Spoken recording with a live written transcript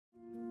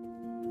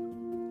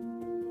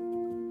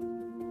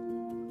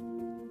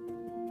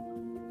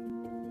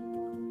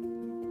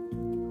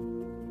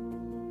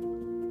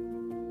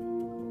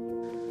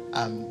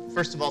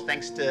First of all,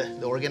 thanks to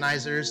the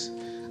organizers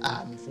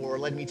for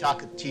letting me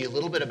talk to you a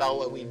little bit about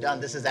what we've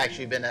done. This has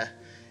actually been,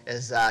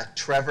 as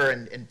Trevor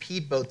and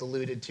Pete both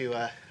alluded to,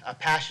 a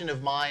passion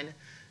of mine.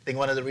 I think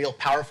one of the real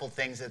powerful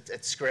things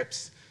at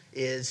Scripps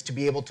is to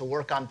be able to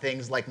work on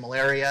things like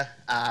malaria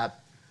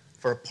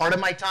for part of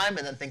my time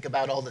and then think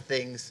about all the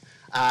things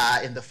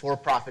in the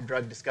for-profit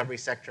drug discovery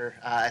sector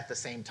at the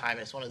same time.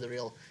 It's one of the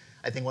real,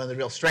 I think, one of the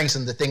real strengths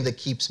and the thing that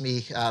keeps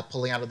me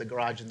pulling out of the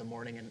garage in the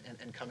morning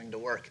and coming to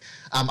work.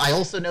 I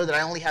also know that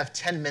I only have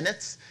 10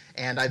 minutes,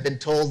 and I've been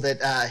told that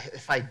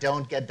if I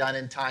don't get done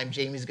in time,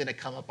 Jamie's going to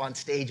come up on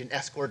stage and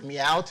escort me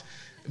out.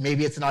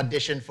 Maybe it's an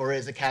audition for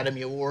his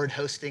Academy Award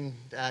hosting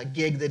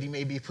gig that he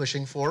may be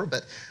pushing for,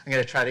 but I'm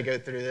going to try to go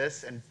through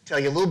this and tell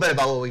you a little bit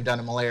about what we've done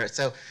in malaria.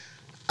 So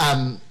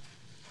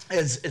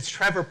as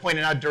Trevor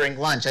pointed out during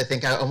lunch, I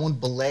think I won't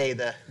belay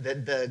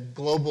the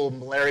global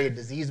malaria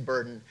disease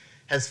burden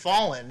has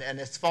fallen, and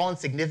it's fallen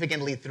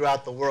significantly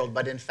throughout the world.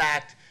 But in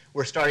fact,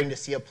 we're starting to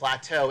see a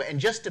plateau. And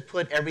just to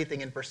put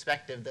everything in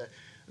perspective,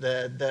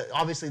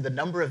 obviously the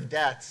number of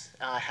deaths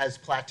has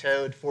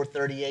plateaued.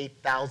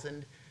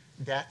 438,000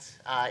 deaths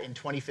in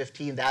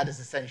 2015. That has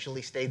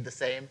essentially stayed the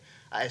same,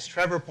 as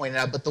Trevor pointed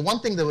out. But the one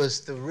thing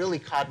that really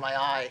caught my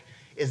eye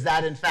is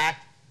that, in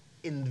fact,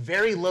 in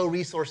very low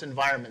resource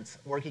environments,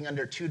 working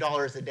under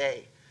 $2 a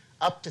day,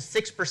 up to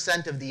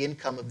 6% of the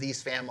income of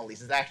these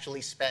families is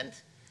actually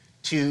spent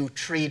to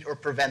treat or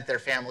prevent their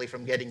family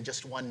from getting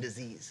just one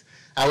disease.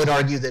 I would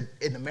argue that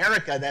in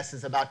America, this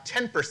is about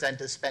 10%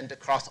 is spent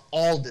across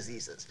all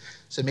diseases.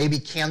 So maybe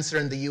cancer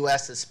in the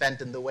US is spent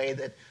in the way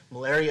that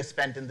malaria is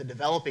spent in the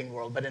developing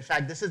world. But in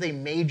fact, this is a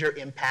major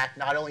impact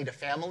not only to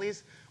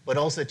families, but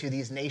also to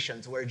these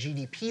nations, where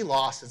GDP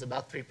loss is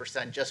about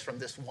 3% just from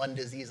this one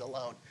disease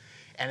alone.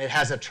 And it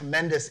has a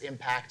tremendous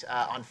impact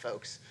on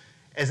folks.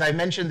 As I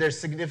mentioned, there's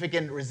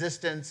significant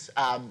resistance.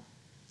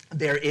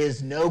 There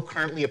is no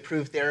currently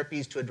approved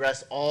therapies to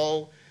address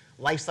all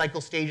life cycle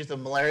stages of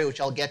malaria,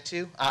 which I'll get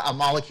to. A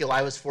molecule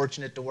I was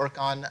fortunate to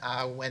work on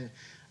when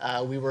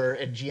we were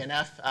at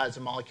GNF is a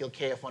molecule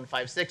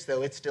KF156,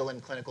 though it's still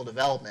in clinical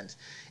development.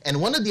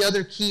 And one of the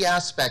other key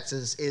aspects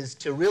is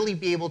to really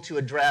be able to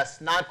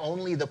address not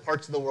only the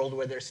parts of the world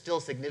where there's still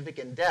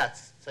significant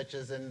deaths, such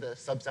as in the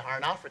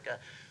sub-Saharan Africa,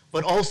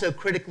 but also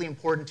critically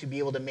important to be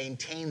able to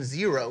maintain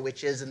zero,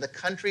 which is in the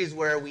countries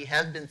where we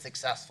have been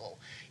successful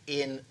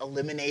in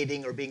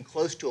eliminating or being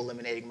close to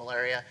eliminating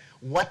malaria,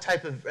 what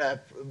type of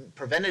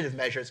preventative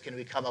measures can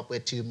we come up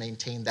with to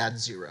maintain that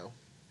zero?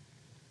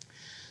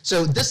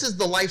 So this is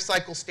the life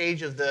cycle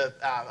stage of the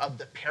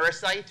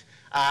parasite.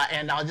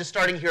 And just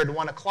starting here at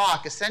 1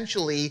 o'clock,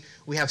 essentially,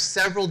 we have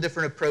several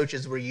different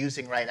approaches we're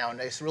using right now. And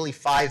there's really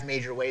 5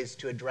 major ways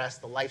to address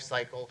the life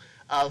cycle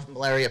of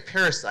malaria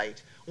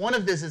parasite. One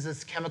of this is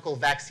this chemical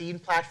vaccine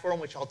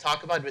platform, which I'll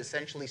talk about, but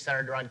essentially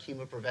centered around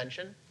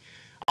chemoprevention.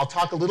 I'll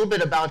talk a little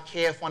bit about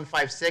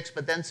KF156,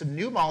 but then some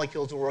new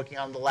molecules we're working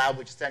on in the lab,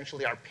 which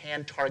essentially are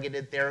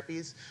pan-targeted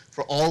therapies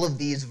for all of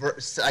these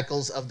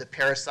cycles of the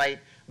parasite,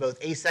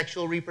 both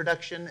asexual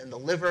reproduction in the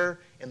liver,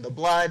 in the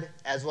blood,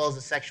 as well as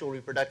the sexual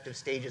reproductive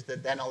stages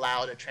that then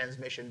allow the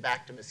transmission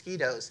back to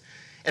mosquitoes.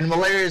 And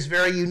malaria is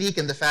very unique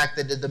in the fact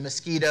that the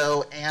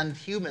mosquito and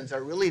humans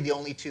are really the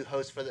only 2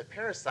 hosts for the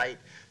parasite,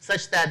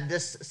 such that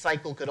this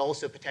cycle could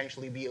also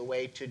potentially be a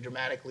way to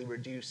dramatically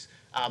reduce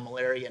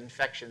malaria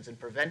infections and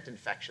prevent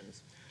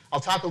infections. I'll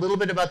talk a little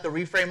bit about the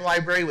Reframe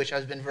library, which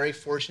I've been very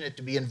fortunate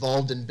to be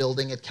involved in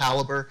building at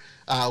Calibr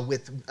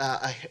with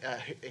a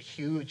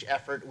huge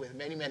effort with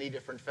many, many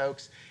different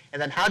folks.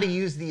 And then how to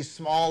use these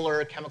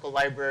smaller chemical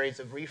libraries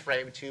of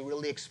Reframe to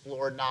really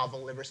explore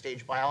novel liver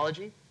stage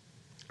biology.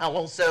 I'll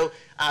also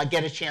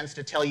get a chance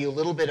to tell you a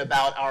little bit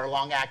about our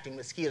long-acting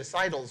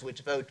mosquitocidals,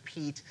 which both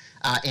Pete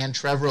and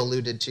Trevor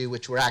alluded to,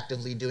 which we're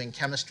actively doing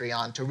chemistry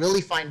on, to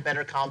really find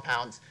better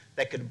compounds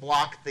that could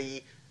block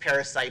the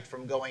parasite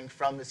from going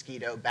from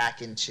mosquito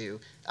back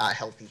into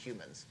healthy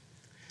humans.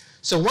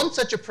 So one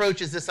such approach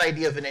is this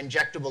idea of an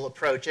injectable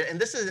approach. And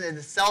this in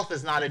itself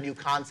is not a new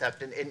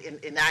concept.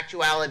 In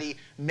actuality,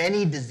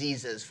 many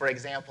diseases, for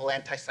example,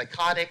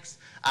 antipsychotics,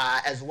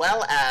 as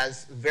well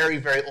as very,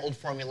 very old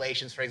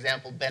formulations, for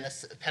example,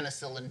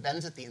 penicillin,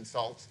 benzathine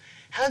salts,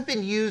 have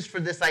been used for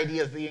this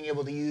idea of being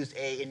able to use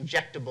an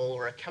injectable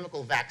or a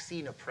chemical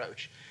vaccine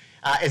approach.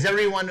 As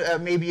everyone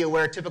may be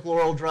aware, typical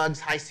oral drugs,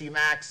 high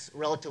Cmax,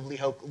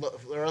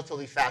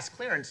 relatively fast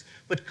clearance,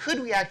 but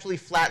could we actually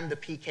flatten the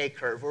PK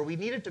curve where we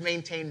needed to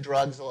maintain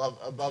drugs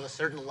above a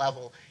certain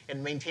level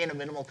and maintain a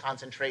minimal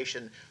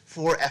concentration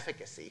for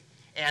efficacy?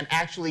 And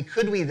actually,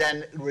 could we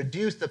then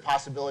reduce the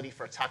possibility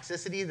for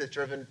toxicity that's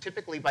driven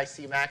typically by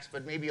Cmax,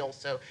 but maybe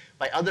also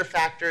by other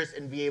factors,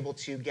 and be able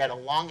to get a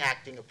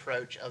long-acting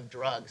approach of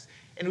drugs?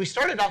 And we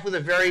started off with a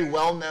very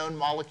well-known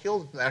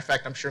molecule. As a matter of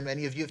fact, I'm sure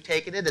many of you have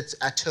taken it. It's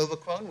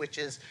atovaquone, which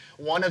is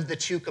one of the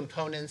 2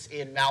 components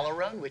in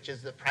Malarone, which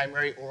is the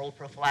primary oral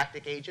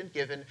prophylactic agent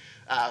given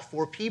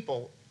for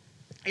people.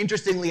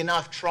 Interestingly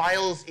enough,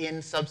 trials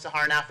in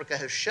sub-Saharan Africa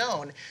have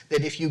shown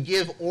that if you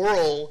give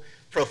oral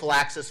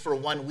prophylaxis for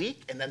 1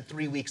 week and then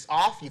 3 weeks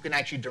off, you can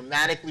actually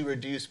dramatically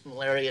reduce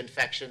malaria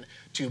infection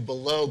to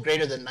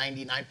greater than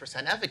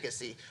 99%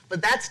 efficacy.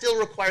 But that still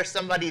requires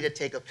somebody to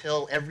take a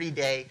pill every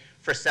day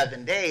for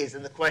 7 days.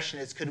 And the question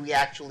is, could we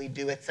actually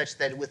do it such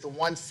that with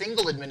one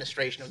single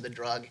administration of the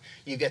drug,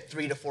 you get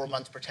 3 to 4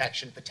 months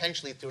protection,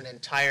 potentially through an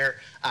entire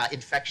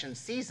infection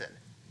season?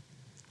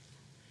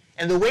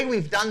 And the way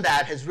we've done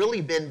that has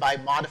really been by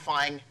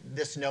modifying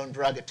this known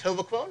drug,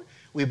 atovaquone.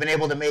 We've been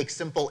able to make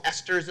simple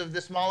esters of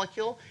this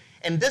molecule.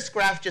 And this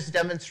graph just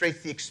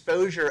demonstrates the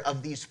exposure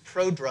of these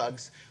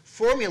prodrugs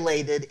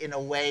formulated in a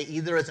way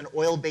either as an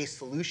oil-based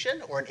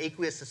solution or an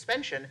aqueous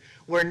suspension,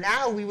 where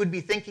now we would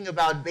be thinking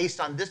about, based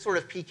on this sort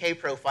of PK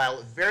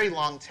profile, very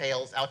long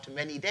tails out to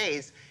many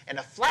days, and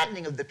a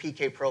flattening of the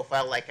PK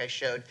profile like I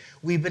showed,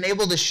 we've been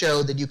able to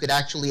show that you could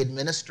actually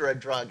administer a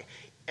drug,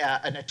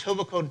 an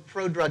atovaquone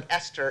prodrug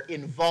ester,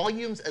 in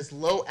volumes as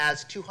low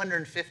as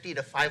 250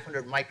 to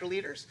 500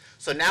 microliters.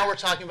 So now we're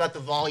talking about the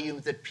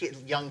volumes that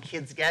young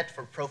kids get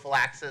for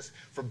prophylaxis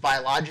for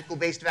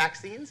biological-based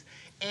vaccines,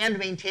 and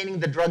maintaining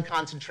the drug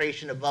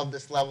concentration above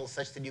this level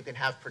such that you can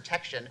have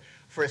protection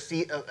for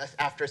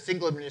after a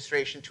single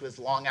administration to as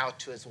long out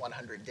to as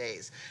 100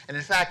 days. And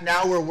in fact,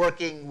 now we're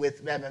working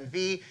with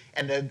MMV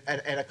and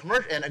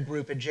a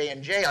group at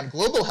J&J on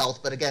global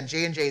health. But again,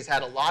 J&J has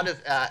had a lot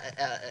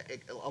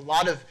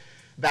of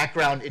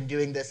background in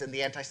doing this in the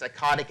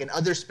antipsychotic and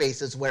other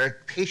spaces where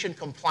patient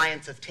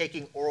compliance of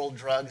taking oral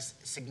drugs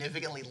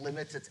significantly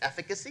limits its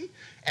efficacy,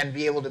 and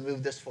be able to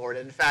move this forward.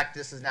 And in fact,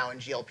 this is now in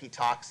GLP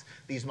tox.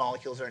 These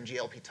molecules are in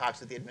GLP tox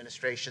with the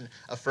administration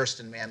of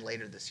first-in-man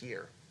later this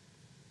year.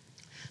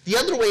 The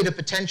other way to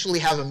potentially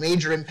have a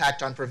major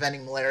impact on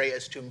preventing malaria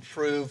is to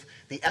improve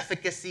the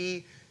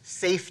efficacy,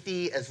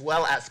 safety, as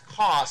well as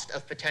cost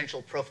of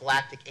potential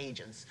prophylactic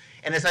agents.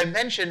 And as I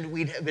mentioned,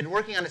 we've been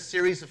working on a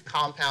series of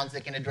compounds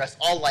that can address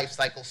all life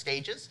cycle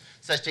stages,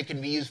 such that it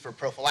can be used for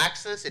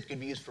prophylaxis, it could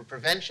be used for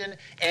prevention,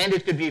 and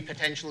it could be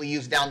potentially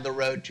used down the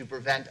road to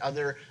prevent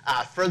other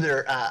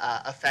further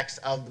effects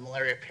of the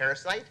malaria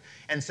parasite.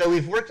 And so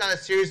we've worked on a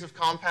series of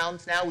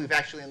compounds now. We've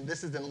actually, and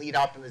this is in lead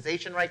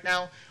optimization right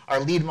now. Our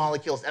lead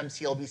molecule is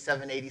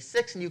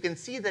MCLB786, and you can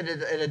see that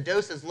at a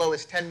dose as low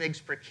as 10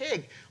 mg per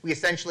kg, we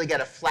essentially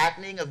get a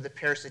flattening of the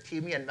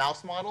parasitemia in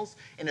mouse models,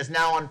 and is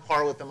now on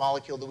par with the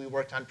molecule that we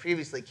worked on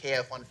previously,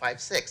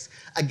 KF156.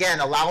 Again,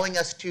 allowing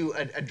us to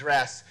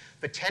address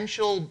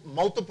potential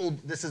multiple,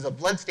 this is a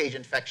blood stage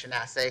infection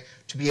assay,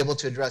 to be able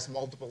to address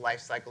multiple life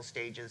cycle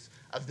stages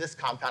of this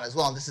compound as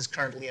well. And this is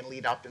currently in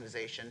lead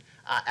optimization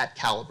at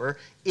Calibr,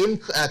 in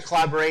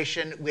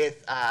collaboration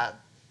with the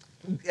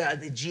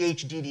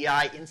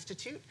GHDDI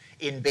Institute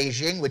in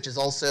Beijing, which is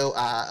also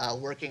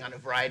working on a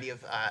variety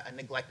of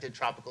neglected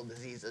tropical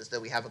diseases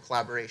that we have a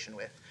collaboration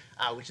with,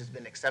 which has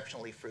been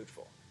exceptionally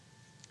fruitful.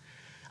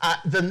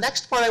 The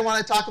next part I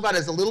want to talk about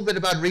is a little bit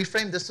about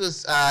Reframe. This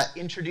was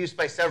introduced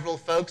by several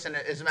folks, and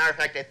as a matter of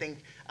fact, I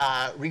think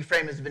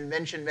Reframe has been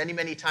mentioned many,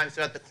 many times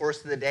throughout the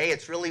course of the day.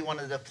 It's really one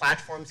of the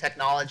platform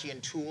technology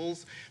and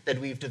tools that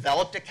we've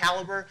developed at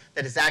Calibr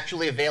that is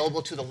actually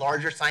available to the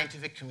larger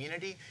scientific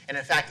community. And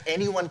in fact,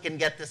 anyone can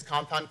get this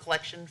compound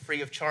collection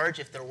free of charge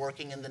if they're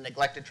working in the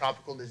neglected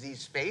tropical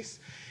disease space.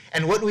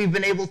 And what we've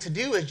been able to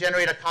do is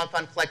generate a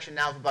compound collection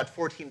now of about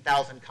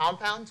 14,000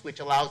 compounds, which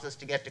allows us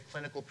to get to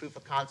clinical proof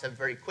of concept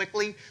very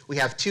quickly. We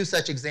have 2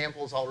 such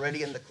examples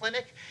already in the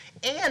clinic.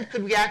 And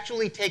could we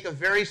actually take a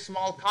very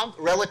small,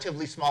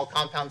 relatively small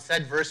compound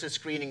set versus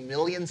screening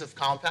millions of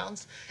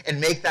compounds and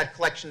make that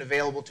collection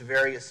available to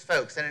various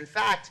folks? And in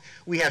fact,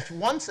 we have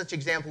one such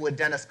example with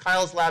Dennis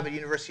Kyle's lab at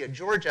University of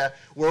Georgia,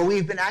 where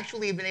we've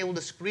actually been able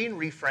to screen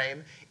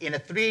Reframe in a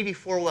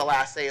 384-well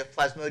assay of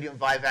Plasmodium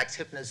vivax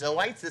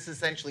hypnozoites. This is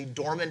essentially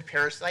dormant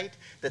parasite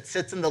that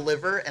sits in the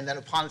liver and then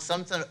upon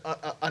some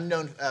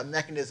unknown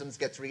mechanisms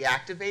gets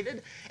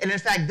reactivated. And in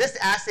fact, this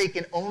assay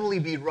can only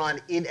be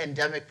run in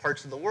endemic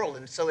parts of the world.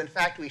 And so in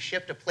fact, we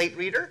shipped a plate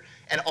reader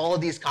and all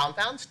of these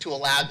compounds to a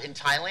lab in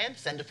Thailand,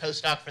 sent a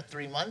postdoc for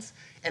 3 months,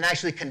 and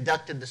actually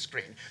conducted the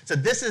screen. So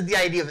this is the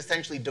idea of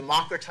essentially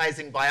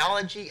democratizing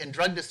biology and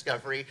drug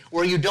discovery,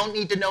 where you don't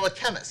need to know a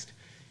chemist.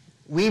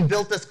 We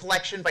built this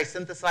collection by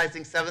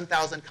synthesizing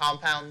 7,000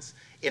 compounds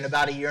in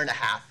about a year and a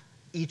half,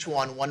 each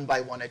one by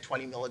one at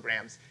 20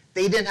 milligrams.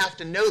 They didn't have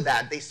to know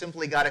that. They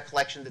simply got a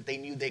collection that they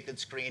knew they could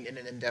screen in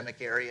an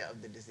endemic area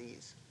of the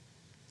disease.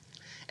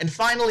 And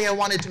finally, I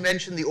wanted to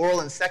mention the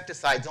oral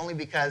insecticides, only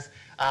because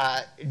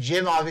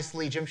Jim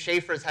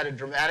Schaefer has had a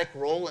dramatic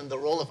role in the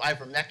role of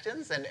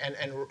ivermectins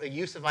and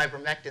use of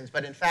ivermectins.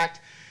 But in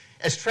fact,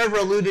 as Trevor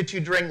alluded to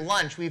during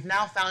lunch, we've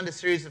now found a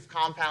series of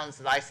compounds,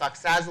 the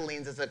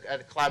isoxazolines, as a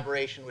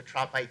collaboration with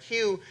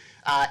TropIQ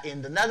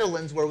in the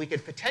Netherlands, where we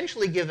could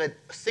potentially give a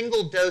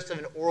single dose of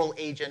an oral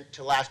agent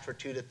to last for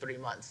 2 to 3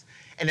 months.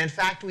 And in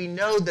fact, we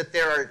know that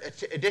there are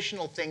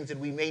additional things that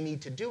we may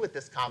need to do with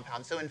this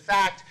compound. So in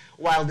fact,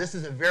 while this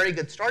is a very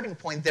good starting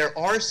point, there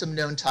are some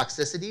known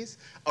toxicities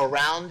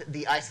around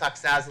the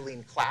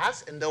isoxazoline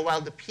class. And though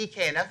while the PK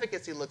and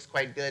efficacy looks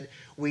quite good,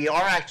 we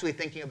are actually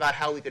thinking about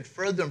how we could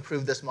further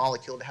improve this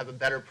molecule to have a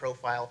better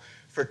profile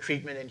for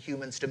treatment in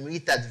humans to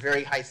meet that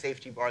very high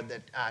safety bar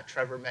that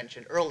Trevor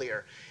mentioned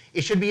earlier.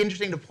 It should be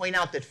interesting to point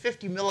out that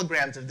 50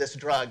 milligrams of this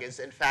drug is,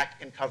 in fact,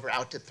 can cover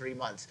out to 3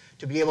 months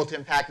to be able to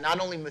impact not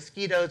only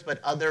mosquitoes,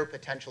 but other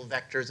potential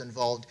vectors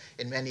involved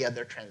in many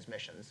other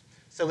transmissions.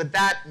 So with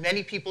that,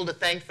 many people to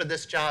thank for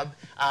this job.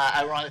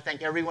 I want to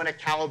thank everyone at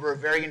Calibr,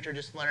 very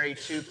interdisciplinary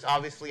soups,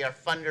 obviously our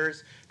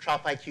funders,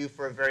 TropIQ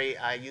for a very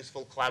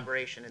useful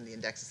collaboration in the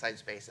insecticide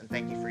space, and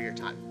thank you for your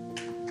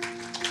time.